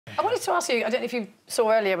I wanted to ask you, I don't know if you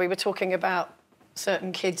saw earlier, we were talking about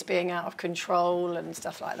certain kids being out of control and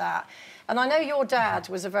stuff like that. And I know your dad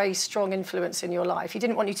was a very strong influence in your life. He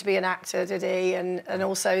didn't want you to be an actor, did he? And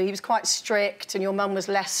also he was quite strict, and your mum was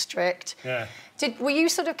less strict. Yeah. Were you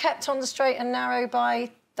sort of kept on the straight and narrow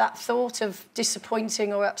by that thought of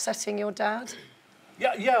disappointing or upsetting your dad?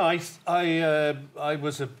 Yeah. I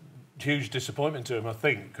was a huge disappointment to him, I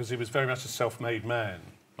think, because he was very much a self-made man,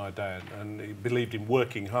 my dad, and he believed in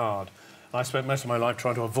working hard. I spent most of my life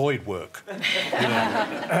trying to avoid work. You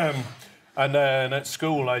know? And at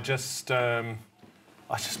school, I just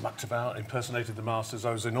mucked about, impersonated the masters.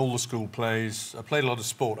 I was in all the school plays. I played a lot of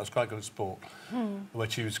sport. I was quite good at sport,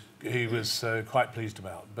 which he was quite pleased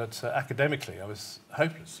about. But academically, I was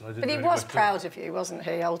hopeless. But he was proud of you, wasn't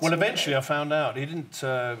he? Ultimately? Well, eventually, I found out he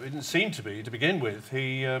didn't seem to be to begin with.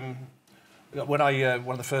 He one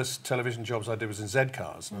of the first television jobs I did was in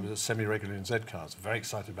Z-Cars. I was semi-regular in Z-Cars. Very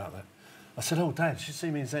excited about that. I said, "Oh, Dad, you should see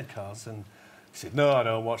me in Z-Cars." And he said, "No, I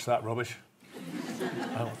don't watch that rubbish."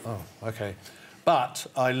 oh, OK. But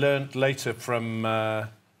I learned later from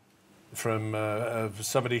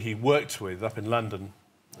somebody he worked with up in London,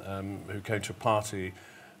 who came to a party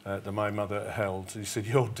that my mother held. He said,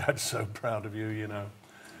 "Your dad's so proud of you, you know."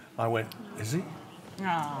 I went, "Is he?"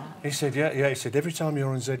 Aww. He said, yeah. He said, "Every time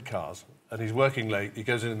you're in Z-Cars and he's working late, he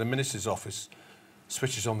goes in the minister's office,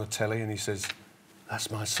 switches on the telly, and he says, 'That's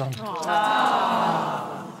my son.'"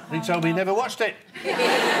 He told me he never watched it.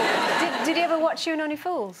 Did he ever watch you in Only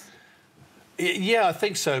Fools? Yeah, I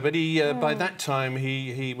think so. But he, by that time,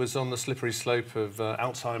 he was on the slippery slope of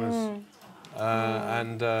Alzheimer's,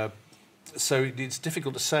 and so it's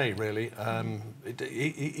difficult to say, really.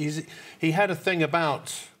 He had a thing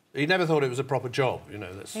about. He never thought it was a proper job. You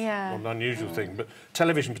know, that's not an unusual thing. But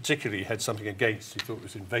television, particularly, he had something against. He thought it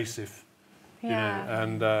was invasive. You know,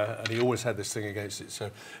 and he always had this thing against it.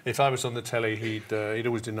 So if I was on the telly, he'd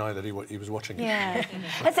always deny that he was watching it. Yeah,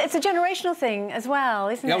 it's a generational thing as well,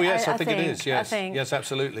 isn't it? Oh yes, I think it is. Yes, I think. Yes,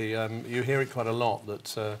 absolutely. You hear it quite a lot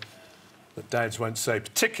that dads won't say,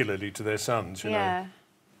 particularly to their sons. You know,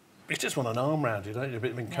 you just want an arm round you, don't you? A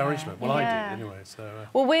bit of encouragement. Well, I did anyway. So.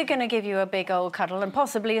 Well, we're going to give you a big old cuddle and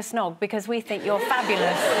possibly a snog because we think you're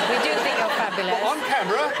fabulous. We do think you're fabulous. On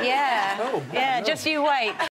camera? Yeah. Oh, yeah. no. Just you wait.